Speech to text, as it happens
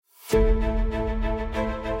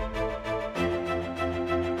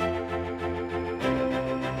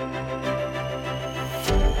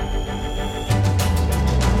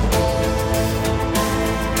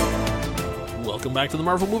back to the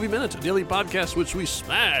Marvel Movie Minute, a daily podcast which we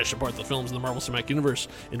smash apart the films in the Marvel Cinematic Universe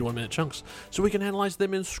into 1 minute chunks so we can analyze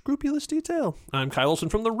them in scrupulous detail. I'm Kyle Olson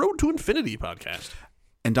from the Road to Infinity podcast.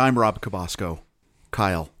 And I'm Rob Cabasco.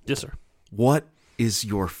 Kyle. Yes, sir. What is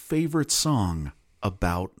your favorite song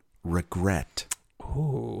about regret?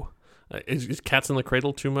 Ooh. Is Cats in the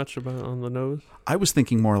Cradle too much on the nose? I was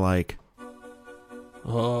thinking more like...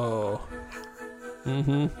 Oh.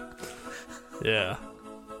 Mm-hmm. Yeah.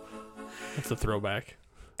 That's a throwback.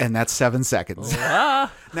 And that's 7 seconds.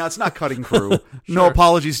 Ah. Now, it's not Cutting Crew. No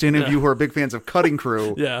apologies to any of you who are big fans of Cutting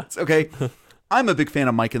Crew. Yeah. It's okay. I'm a big fan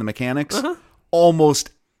of Mike and the Mechanics.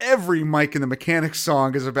 Almost every Mike and the Mechanics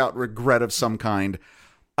song is about regret of some kind.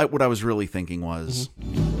 What I was really thinking was...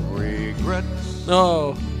 Regrets.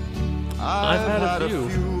 Oh. I've had a few.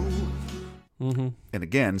 Mm-hmm. And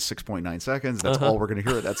again, 6.9 seconds. That's all we're going to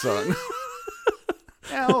hear of that song.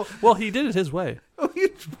 Now, well, he did it his way.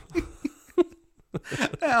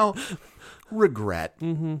 Now, regret.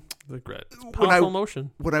 Mm-hmm. Regret. It's powerful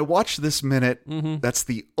emotion. When I watched this minute, that's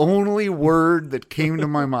the only word that came to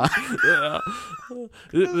my mind. Yeah.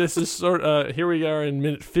 This is here we are in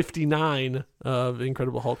minute 59 of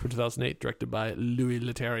Incredible Hulk for 2008, directed by Louis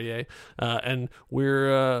Leterrier, and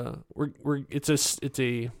it's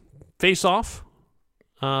a face-off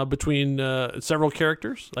between several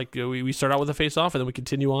characters. Like we start out with a face-off, and then we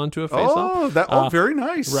continue on to a face-off. Very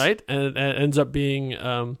nice, right? And it ends up being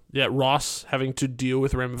Ross having to deal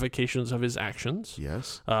with ramifications of his actions.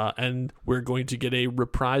 Yes, and we're going to get a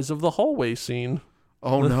reprise of the hallway scene.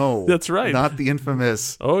 Oh no, that's right. Not the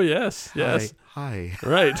infamous. Oh yes. Hi.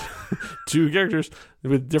 Right. Two characters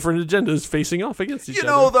with different agendas facing off against each other.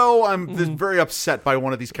 You know, though, I'm very upset by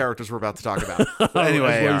one of these characters we're about to talk about. But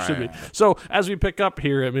anyway, you should be. So as we pick up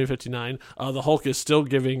here at minute 59, the Hulk is still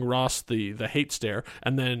giving Ross the hate stare,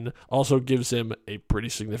 and then also gives him a pretty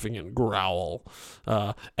significant growl.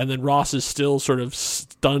 And then Ross is still sort of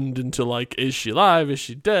stunned into like, is she alive? Is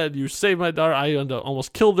she dead? You saved my daughter. I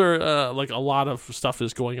almost killed her. Like a lot of stuff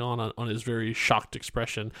is going on his very shocked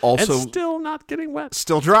expression. Also, and still not getting wet.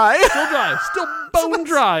 Still dry. Still bone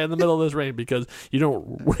dry in the middle of this rain, because you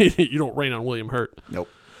don't rain on William Hurt. Nope.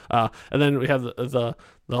 And then we have the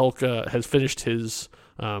Hulk has finished his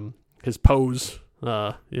pose,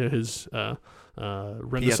 his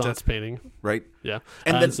Renaissance painting, right? Yeah,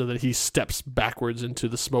 and then, so that he steps backwards into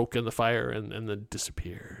the smoke and the fire, and then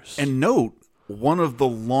disappears. And note, one of the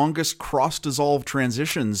longest cross-dissolve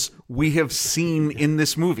transitions we have seen in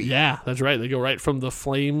this movie. Yeah, that's right. They go right from the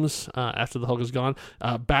flames after the Hulk is gone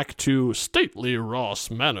back to stately Ross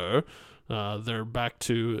Manor. They're back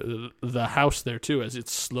to the house there too, as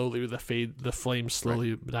it's slowly the flames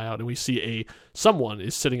slowly die out, and we see someone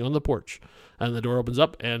is sitting on the porch, and the door opens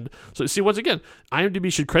up, and so see, once again,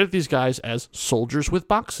 IMDb should credit these guys as soldiers with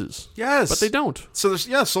boxes. Yes, but they don't. So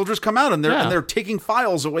there's soldiers come out and they're taking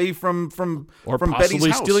files away from possibly Betty's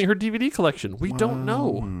house. Stealing her DVD collection. We don't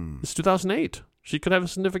know. It's 2008. She could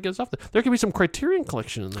have significant stuff there. There could be some Criterion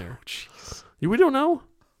collection in there. Jeez. We don't know.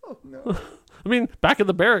 Oh no. I mean, back in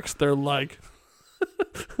the barracks, they're like,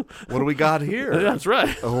 what do we got here? That's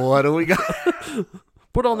right. What do we got?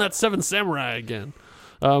 Put on that Seven Samurai again.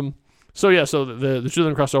 So the two of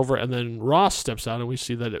them cross over, and then Ross steps out, and we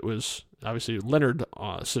see that it was obviously Leonard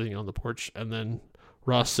sitting on the porch, and then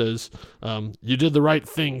Ross says, you did the right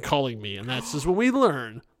thing calling me, and that's just when we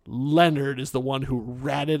learn Leonard is the one who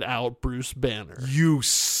ratted out Bruce Banner. You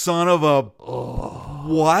son of a...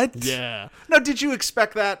 What? Yeah. Now, did you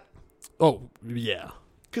expect that? Oh, yeah.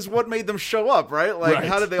 Because what made them show up, right? Like, right.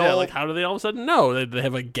 How did they how do they all of a sudden know? They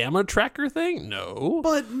have a gamma tracker thing? No.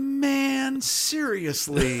 But, man,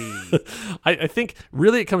 seriously. I think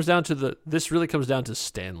really it comes down to this really comes down to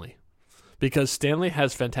Stanley. Because Stanley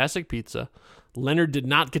has fantastic pizza. Leonard did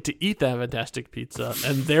not get to eat that fantastic pizza,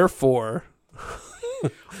 and therefore...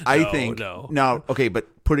 I think... No. Now, okay,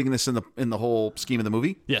 but putting this in the whole scheme of the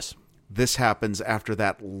movie? Yes. This happens after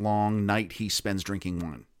that long night he spends drinking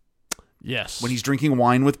wine. Yes. When he's drinking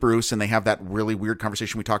wine with Bruce and they have that really weird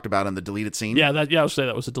conversation we talked about in the deleted scene. Yeah, I would say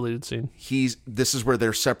that was a deleted scene. This is where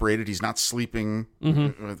they're separated. He's not sleeping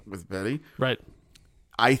with Betty. Right.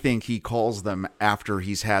 I think he calls them after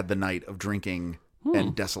he's had the night of drinking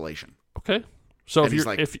and desolation. Okay. So and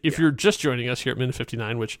if you're just joining us here at minute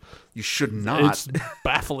 59, which you should not, it's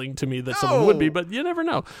baffling to me that someone would be, but you never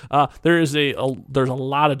know. There's a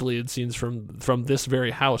lot of deleted scenes from this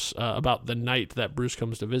very house about the night that Bruce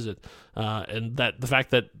comes to visit, and that the fact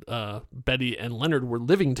that Betty and Leonard were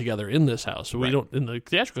living together in this house. So we don't, in the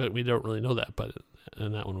theatrical, we don't really know that, but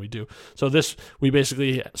in that one we do. So we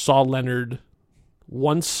basically saw Leonard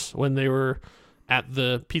once when they were at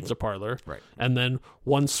the pizza parlor. Right. And then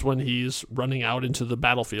once when he's running out into the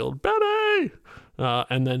battlefield, Betty!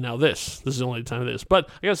 And then now this is the only time of this. But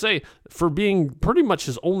I gotta say, for being pretty much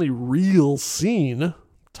his only real scene,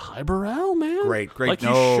 Ty Burrell, man. Great. Like, he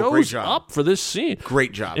No, shows great job. up for this scene.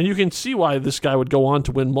 Great job. And you can see why this guy would go on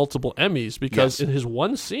to win multiple Emmys, because Yes. in his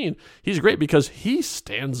one scene, he's great because he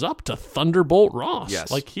stands up to Thunderbolt Ross.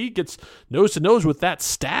 Yes. Like, he gets nose to nose with that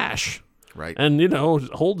stash. Right. And,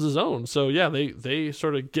 holds his own. So, yeah, they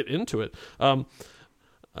sort of get into it.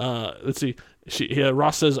 Let's see.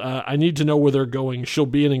 Ross says, I need to know where they're going. She'll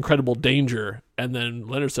be in incredible danger. And then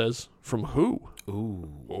Leonard says, from who? Ooh.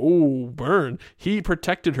 Oh, burn. He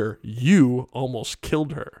protected her. You almost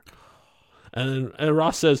killed her. And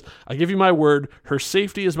Ross says, I give you my word, her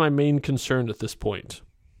safety is my main concern at this point.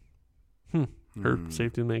 Her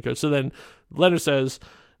safety is the main concern. So then Leonard says,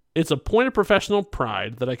 it's a point of professional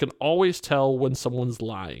pride that I can always tell when someone's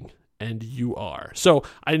lying. And you are. So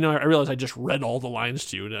I realize I just read all the lines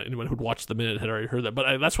to you, and anyone who'd watched the minute had already heard that.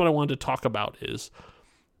 But that's what I wanted to talk about is,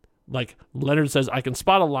 like, Leonard says, I can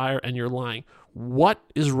spot a liar and you're lying. What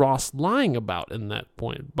is Ross lying about in that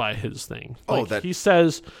point by his thing? He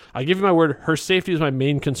says, I give you my word, her safety is my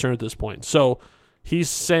main concern at this point. So he's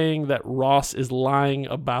saying that Ross is lying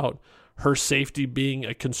about her safety being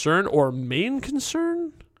a concern or main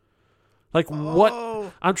concern? Like, what?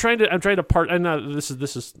 I'm trying to parse. And this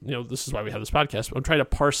is why we have this podcast. I'm trying to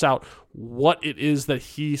parse out what it is that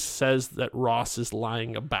he says that Ross is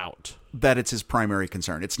lying about. That it's his primary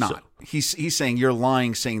concern. It's not. He's saying you're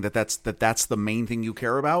lying, saying that's the main thing you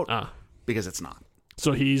care about, because it's not.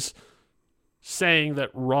 So he's saying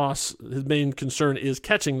that Ross, his main concern is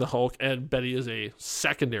catching the Hulk, and Betty is a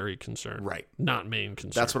secondary concern, right? Not main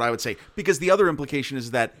concern. That's what I would say. Because the other implication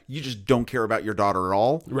is that you just don't care about your daughter at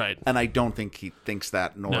all, right? And I don't think he thinks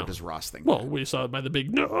that, nor does Ross think. Well, we saw it by the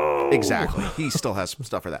big no. Exactly. He still has some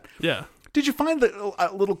stuff for that. Yeah. Did you find the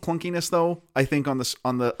little clunkiness though? I think on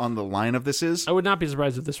the line of this is. I would not be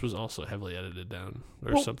surprised if this was also heavily edited down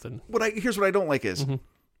or something. Here's what I don't like is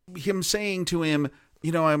him saying to him,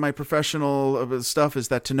 my professional stuff is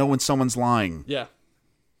that to know when someone's lying. Yeah.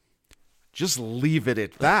 Just leave it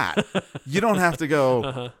at that. You don't have to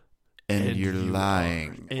go. And you're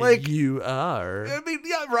lying. Like you are. I mean,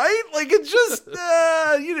 yeah, right? Like, it's just,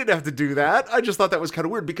 you didn't have to do that. I just thought that was kind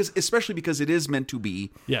of weird, especially because it is meant to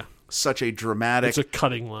be such a dramatic. It's a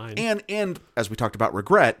cutting line. And as we talked about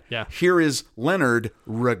regret, here is Leonard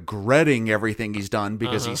regretting everything he's done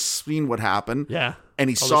because he's seen what happened. Yeah. And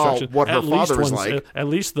he saw what her father was like. At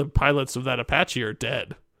least the pilots of that Apache are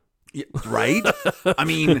dead. Yeah, right? I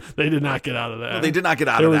mean. They did not get out of that. Well, they did not get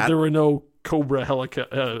out of that. There were no Cobra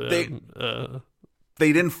helicopter.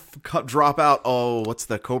 They didn't drop out. Oh, what's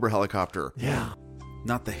the Cobra helicopter? Yeah.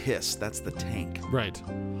 Not the Hiss. That's the tank. Right.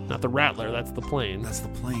 Not the Rattler. That's the plane. That's the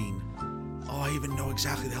plane. Oh, I even know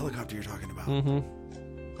exactly the helicopter you're talking about.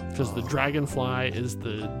 Mm-hmm. Because the Dragonfly is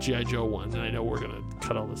the G.I. Joe one, and I know we're going to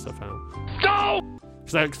cut all this stuff out. No!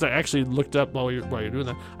 Because I actually looked up, while you're doing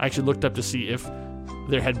that, I actually looked up to see if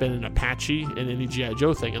there had been an Apache in any G.I.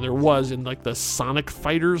 Joe thing, and there was in, like, the Sonic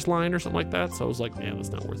Fighters line or something like that, so I was like, man, that's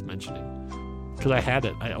not worth mentioning. Because I had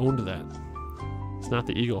it. I owned that. It's not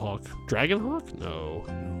the Eagle Hawk. Dragon Hawk? No.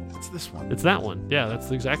 It's this one. It's that one. Yeah,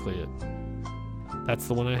 that's exactly it. That's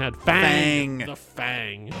the one I had. Fang! The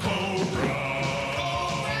Fang.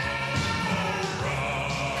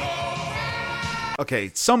 Okay,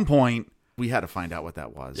 at some point, we had to find out what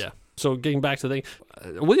that was. Yeah. So getting back to the thing,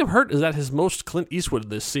 William Hurt is at his most Clint Eastwood in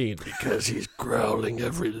this scene because he's growling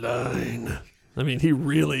every line. I mean, he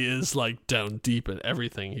really is like down deep in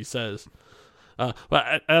everything he says.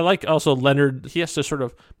 But I like also Leonard. He has to sort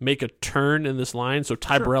of make a turn in this line. So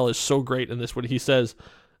Ty Burrell is so great in this when he says,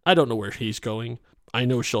 I don't know where he's going. I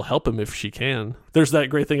know she'll help him if she can. There's that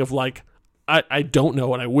great thing of like, I don't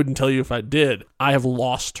know, and I wouldn't tell you if I did. I have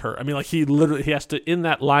lost her. I mean, like he has to, in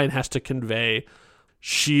that line, has to convey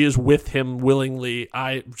she is with him willingly.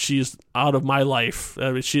 She's out of my life.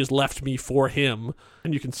 I mean, she has left me for him.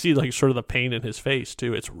 And you can see like sort of the pain in his face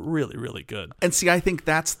too. It's really, really good. And see, I think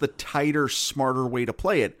that's the tighter, smarter way to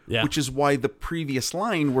play it, which is why the previous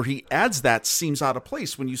line where he adds that seems out of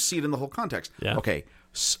place when you see it in the whole context. Yeah. Okay,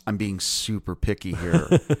 I'm being super picky here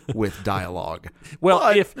with dialogue. Well,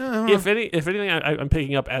 but, if anything, I'm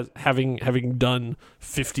picking up as having done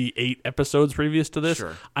 58 episodes previous to this,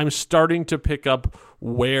 I'm starting to pick up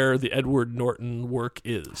where the Edward Norton work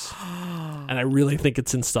is. And I really think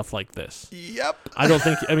it's in stuff like this. Yep. I don't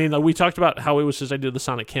think, I mean, we talked about how it was his idea of the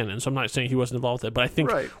Sonic Cannon, so I'm not saying he wasn't involved with it, but I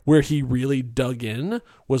think Right. where he really dug in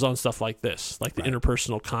was on stuff like this, like the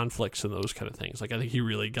interpersonal conflicts and those kind of things. Like, I think he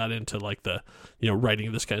really got into, like, the,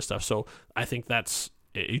 writing this kind of stuff. So I think that's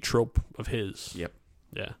a trope of his. Yep.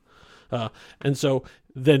 Yeah. And so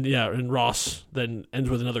then, and Ross then ends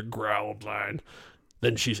with another growled line.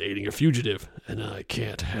 Then she's aiding a fugitive, and I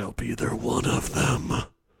can't help either one of them.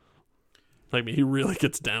 I mean, he really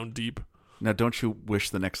gets down deep. Now, don't you wish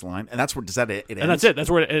the next line? And that's where does that it ends? And that's it. That's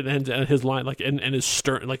where it ends. And his line, like, and his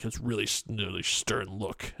stern, like, his really stern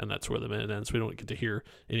look, and that's where the minute ends. We don't get to hear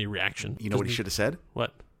any reaction. You know what he should have said?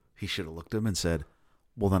 What? He should have looked at him and said,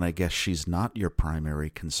 "Well, then I guess she's not your primary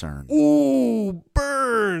concern." Ooh,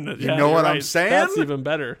 burn! You know what I'm saying? That's even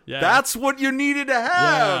better. Yeah, That's what you needed to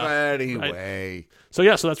have. Yeah. Anyway. So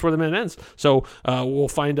that's where the minute ends. So we'll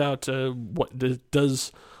find out what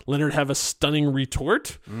does Leonard have a stunning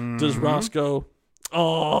retort? Mm-hmm. Does Ross go,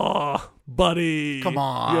 "Oh, buddy, Come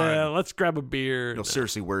on. yeah, let's grab a beer"? No,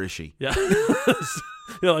 seriously, where is she? Yeah.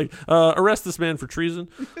 Like, arrest this man for treason.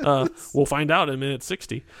 We'll find out in minute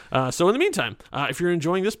 60. So in the meantime, if you're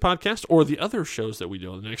enjoying this podcast or the other shows that we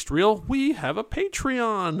do on the next reel, we have a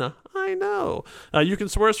Patreon. I know. You can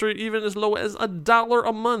support us for even as low as $1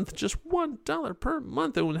 a month, just $1 per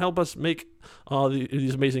month. It would help us make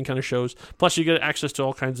these amazing kind of shows. Plus, you get access to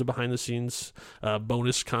all kinds of behind-the-scenes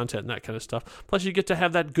bonus content and that kind of stuff. Plus, you get to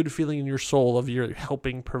have that good feeling in your soul of you're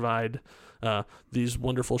helping provide these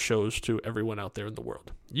wonderful shows to everyone out there in the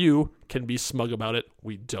world. You can be smug about it.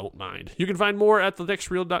 We don't mind. You can find more at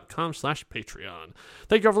thenextreel.com/Patreon.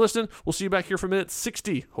 Thank you all for listening. We'll see you back here for minute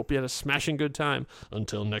 60. Hope you had a smashing good time.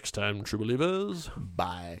 Until next time, true believers.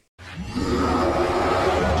 Bye.